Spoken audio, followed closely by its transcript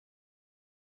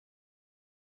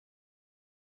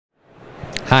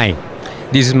Hi,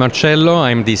 this is Marcello.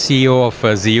 I'm the CEO of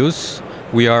Zehus.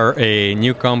 We are a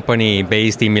new company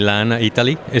based in Milan,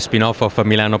 Italy, a spin-off of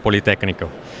Milano Politecnico.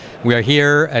 We are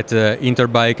here at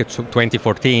Interbike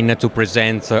 2014 to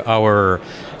present our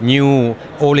new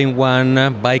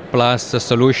all-in-one Bike Plus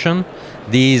solution.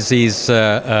 This is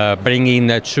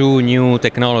bringing two new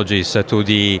technologies to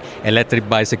the electric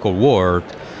bicycle world.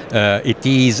 It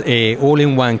is a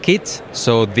all-in-one kit,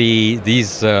 so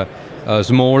this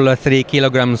small 3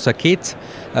 kilograms kit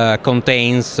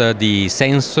contains the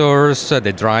sensors,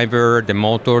 the driver, the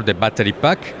motor, the battery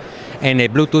pack, and a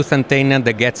Bluetooth antenna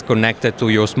that gets connected to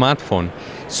your smartphone.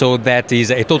 So that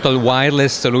is a total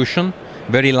wireless solution,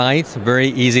 very light, very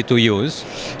easy to use.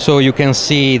 So you can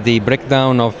see the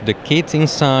breakdown of the kit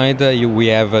inside. We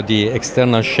have the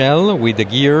external shell with the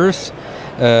gears,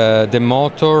 the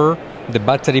motor, the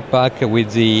battery pack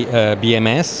with the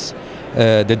BMS,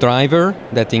 the driver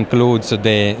that includes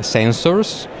the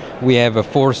sensors. We have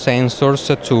 4 sensors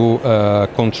to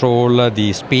control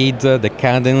the speed, the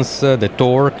cadence, the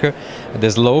torque, the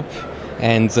slope,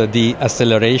 and the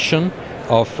acceleration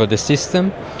of the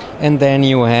system. And then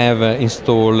you have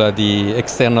installed the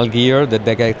external gear that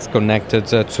gets connected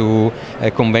to a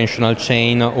conventional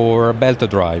chain or belt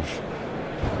drive.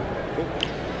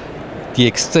 The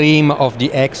extreme of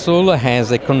the axle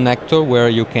has a connector where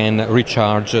you can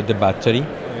recharge the battery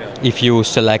if you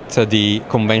select the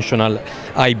conventional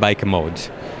e-bike mode.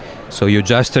 So you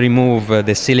just remove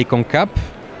the silicone cap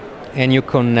and you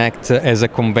connect as a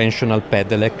conventional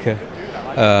pedelec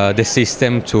the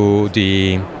system to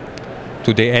the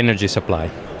energy supply.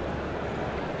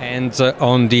 And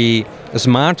on the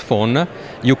smartphone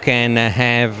you can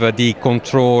have the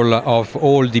control of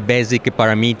all the basic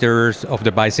parameters of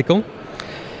the bicycle.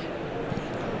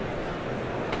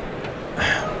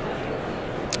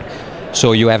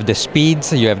 So you have the speed,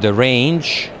 you have the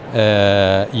range,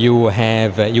 you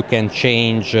can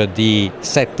change the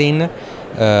setting.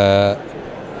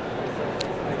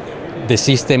 The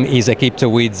system is equipped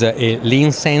with a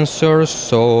lean sensor,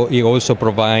 so it also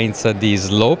provides the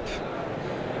slope.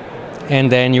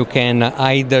 And then you can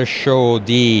either show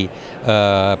the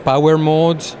power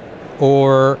mode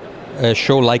or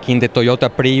show, like in the Toyota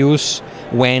Prius,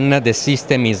 when the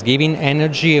system is giving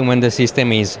energy and when the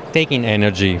system is taking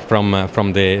energy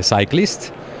from the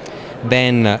cyclist.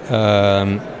 Then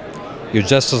you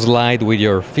just slide with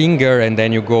your finger and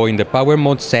then you go in the power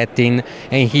mode setting,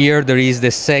 and here there is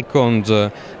the second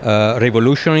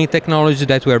revolutionary technology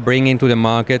that we are bringing to the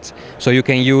market. So you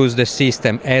can use the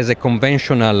system as a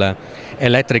conventional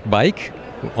electric bike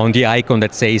on the icon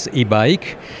that says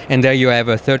e-bike, and there you have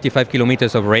 35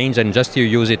 kilometers of range and just you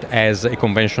use it as a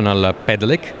conventional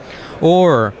pedelec.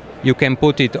 Or you can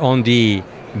put it on the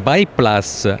Bike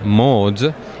Plus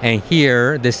mode, and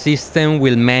here the system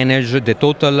will manage the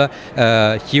total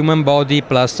human body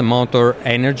plus motor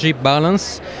energy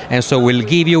balance, and so will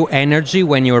give you energy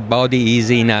when your body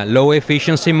is in a low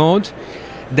efficiency mode.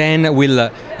 Then will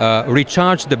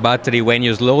recharge the battery when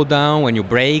you slow down, when you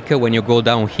brake, when you go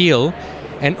downhill.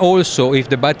 And also, if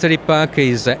the battery pack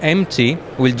is empty,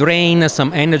 will drain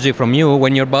some energy from you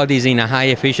when your body is in a high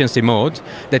efficiency mode,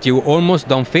 that you almost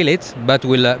don't feel it, but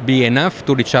will be enough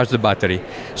to recharge the battery.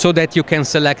 So that you can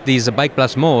select this Bike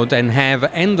Plus mode and have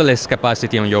endless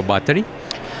capacity on your battery,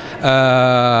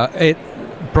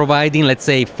 providing, let's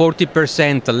say,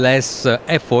 40% less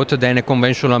effort than a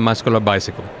conventional muscular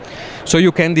bicycle. So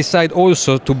you can decide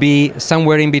also to be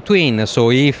somewhere in between. So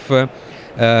if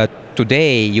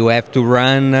today you have to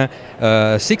run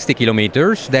 60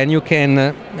 kilometers, then you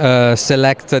can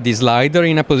select the slider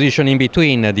in a position in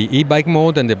between the e-bike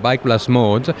mode and the Bike Plus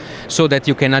mode, so that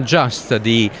you can adjust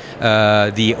the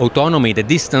autonomy, the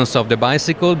distance of the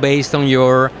bicycle based on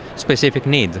your specific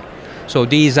need. So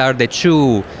these are the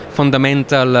two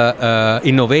fundamental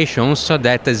innovations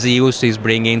that Zehus is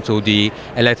bringing to the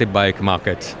electric bike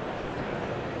market.